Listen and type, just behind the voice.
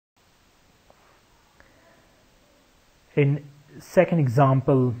In second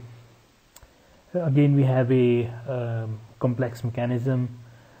example, again we have a complex mechanism.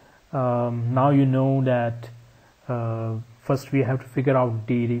 Now you know that first we have to figure out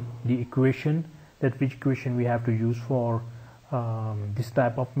the equation, that which equation we have to use for this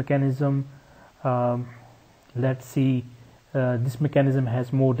type of mechanism. Let's see, this mechanism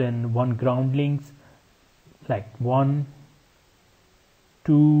has more than one ground links, like 1,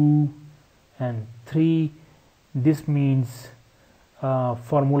 2 and 3. This means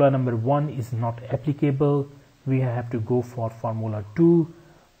formula number 1 is not applicable. We have to go for formula 2,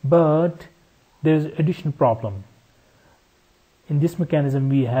 but there is additional problem. In this mechanism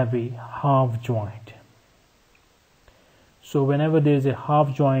we have a half joint. So whenever there is a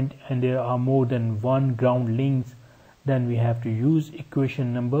half joint and there are more than one ground links, then we have to use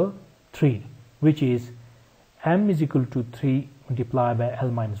equation number 3, which is m is equal to 3 multiplied by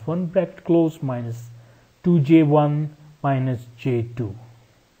L minus 1 bracket close minus 2J1 minus J2.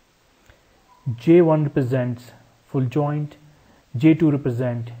 J1 represents full joint, J2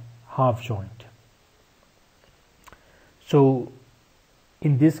 represent half joint. So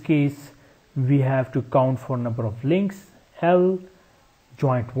in this case we have to count for number of links, L,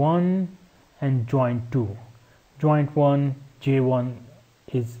 joint 1 and joint 2. Joint 1, J1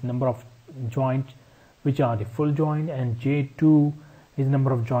 is number of joints which are the full joint, and J2 is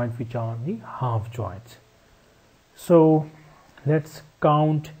number of joints which are the half joints. So let's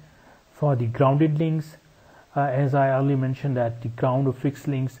count for the grounded links. As I earlier mentioned, that the ground or fixed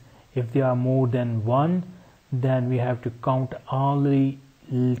links, if there are more than one, then we have to count all the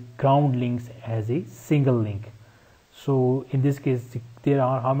ground links as a single link. So in this case there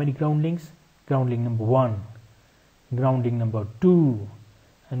are how many ground links? Ground link number 1, ground link number 2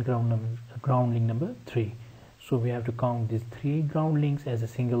 and ground link number 3. So we have to count these 3 ground links as a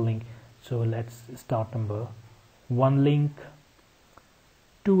single link. So let's start number 1 link,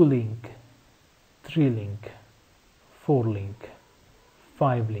 2 link, 3 link, 4 link,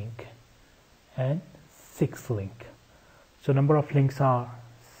 5 link and 6 link. So number of links are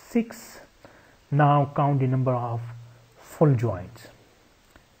 6. Now count the number of full joints.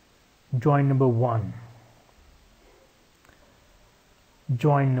 Joint number 1,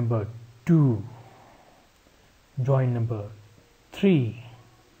 joint number 2, joint number 3,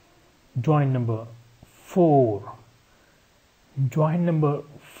 joint number 4, joint number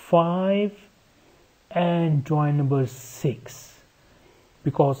 5 and joint number 6,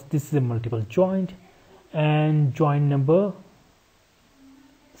 because this is a multiple joint, and joint number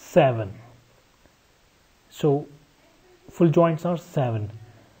 7. So full joints are 7.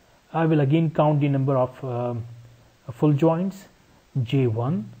 I will again count the number of full joints,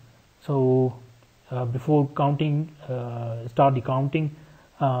 J1. So before counting, start the counting,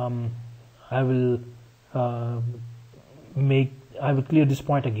 I will clear this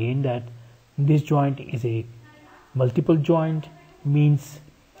point again, that this joint is a multiple joint, means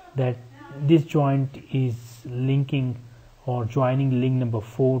that this joint is linking or joining link number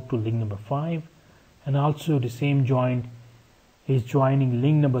 4 to link number 5, and also the same joint is joining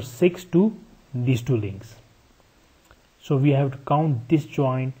link number 6 to these 2 links. So we have to count this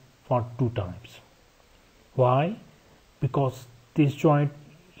joint for 2 times. Why? Because this joint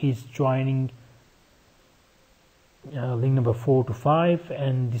is joining link number 4 to 5,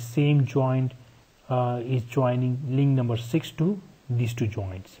 and the same joint is joining link number 6 to these 2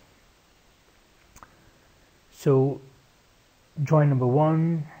 joints. So joint number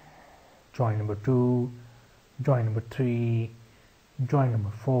 1, joint number 2, joint number 3, joint number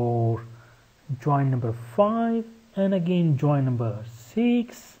 4, joint number 5, and again joint number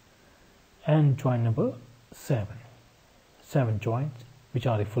 6 and joint number 7. 7 joints which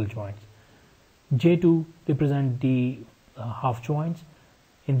are the full joints. J2 represent the half joints.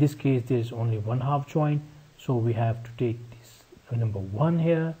 In this case there is only one half joint, so we have to take this number 1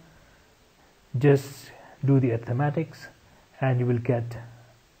 here. Just do the arithmetics and you will get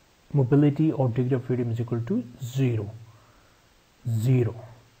mobility or degree of freedom is equal to 0.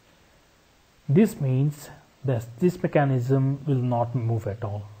 This means that this mechanism will not move at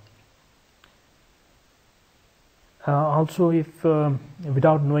all. Also, if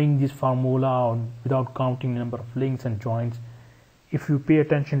without knowing this formula or without counting the number of links and joints, if you pay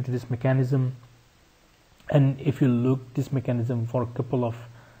attention to this mechanism and if you look this mechanism for a couple of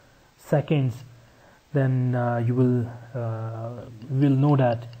seconds, then you will know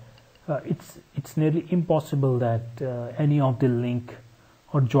that it's nearly impossible that any of the link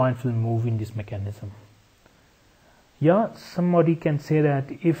or joint will move in this mechanism. Yeah, somebody can say that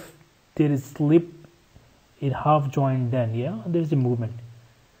if there is slip in half joint, then yeah, there is a movement,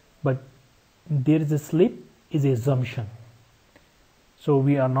 but there is a slip is an assumption. So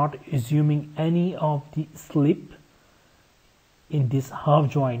we are not assuming any of the slip in this half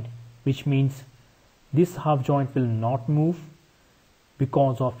joint, which means this half joint will not move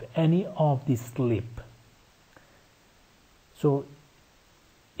because of any of the slip. So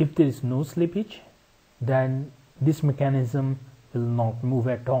if there is no slippage, then this mechanism will not move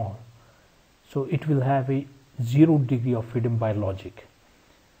at all. So it will have a 0 degree of freedom by logic.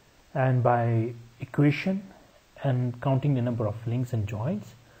 And by equation and counting the number of links and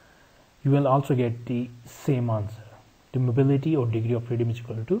joints, you will also get the same answer. The mobility or degree of freedom is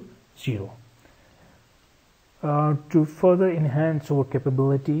equal to 0. To further enhance our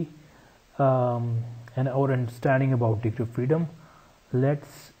capability and our understanding about degree of freedom,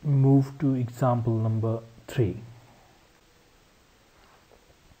 let's move to example number 3.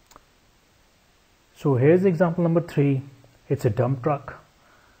 So here's example number 3. It's a dump truck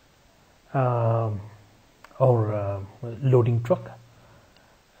or loading truck.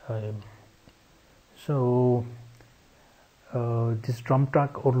 This dump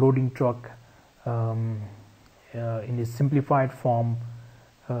truck or loading truck in a simplified form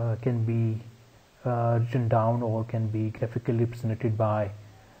can be written down or can be graphically represented by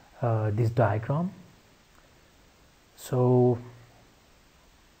this diagram. So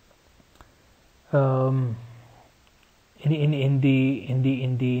in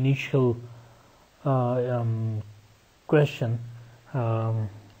the initial question,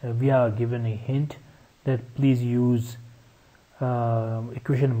 we are given a hint that please use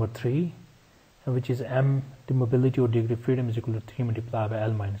equation number 3, which is m, the mobility or degree of freedom, is equal to 3 multiplied by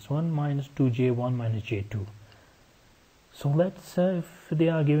L minus 1 minus 2J1 minus J2. So let's, if they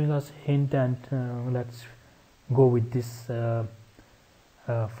are giving us hint, and let's go with this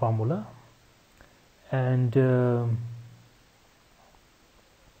formula. And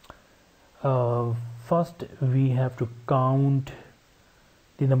first we have to count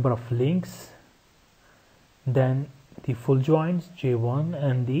the number of links, then the full joints J1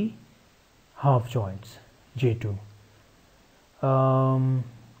 and the half joints J2.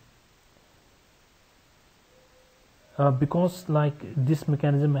 Because like this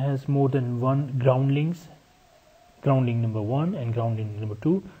mechanism has more than one ground links, ground link number 1 and ground link number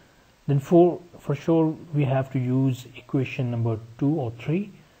 2, then for sure we have to use equation number 2 or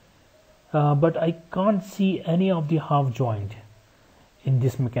 3. But I can't see any of the half joint in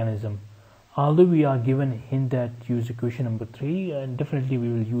this mechanism. Although we are given a hint that use equation number 3, and definitely we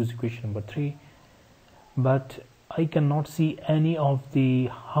will use equation number 3, but I cannot see any of the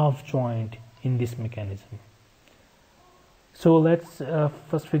half joint in this mechanism. So let's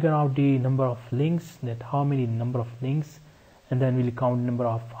first figure out the number of links, that how many number of links, and then we'll count number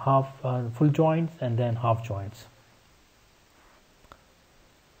of full joints and then half joints.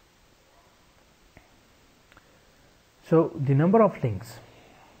 So the number of links,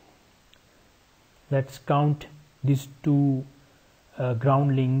 let's count these two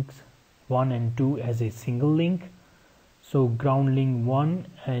ground links 1 and 2 as a single link. So ground link 1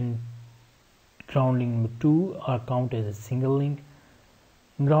 and ground link number 2 are counted as a single link.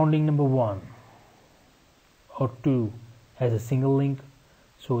 Ground link number 1 or 2 as a single link.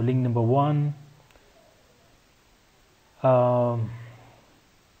 So link number 1,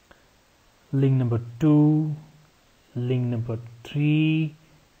 link number 2, link number 3,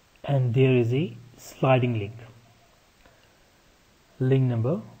 and there is a sliding link, link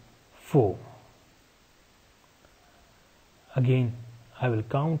number 4. Again I will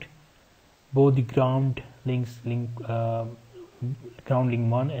count both the ground links, ground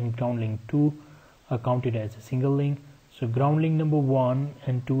link 1 and ground link 2 are counted as a single link. So ground link number 1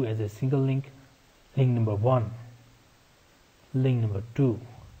 and 2 as a single link, link number 1, link number 2,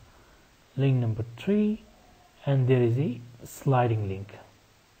 link number 3, and there is a sliding link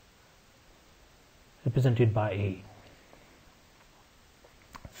represented by A.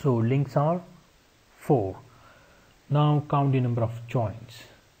 So links are 4. Now count the number of joints.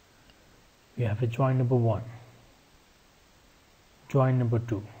 We have a joint number 1, joint number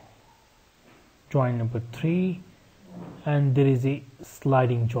 2, joint number 3, and there is a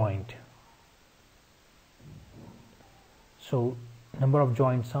sliding joint. So number of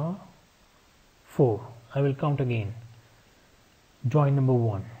joints are 4. I will count again. Joint number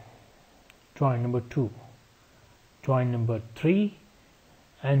 1, joint number 2, joint number 3,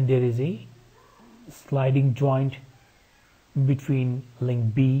 and there is a sliding joint between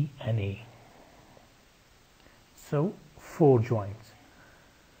link B and A. So 4 joints.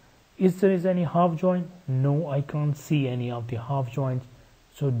 Is there any half joint? No, I can't see any of the half joints.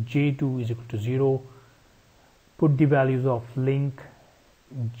 So J2 is equal to 0. Put the values of link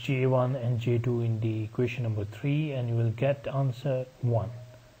J1 and J2 in the equation number 3, and you will get answer 1.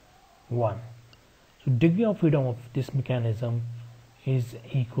 So degree of freedom of this mechanism is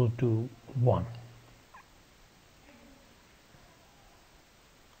equal to 1.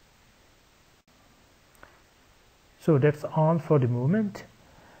 So that's all for the moment.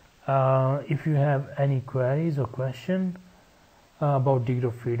 If you have any queries or question about degree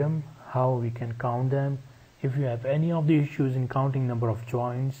of freedom, how we can count them, if you have any of the issues in counting number of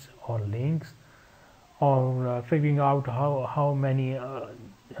joints or links, or figuring out how many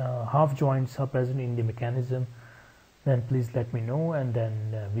half joints are present in the mechanism, then please let me know, and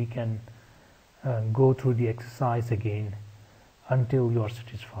then we can go through the exercise again until you are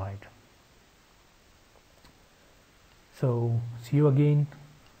satisfied. So see you again.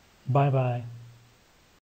 Bye bye.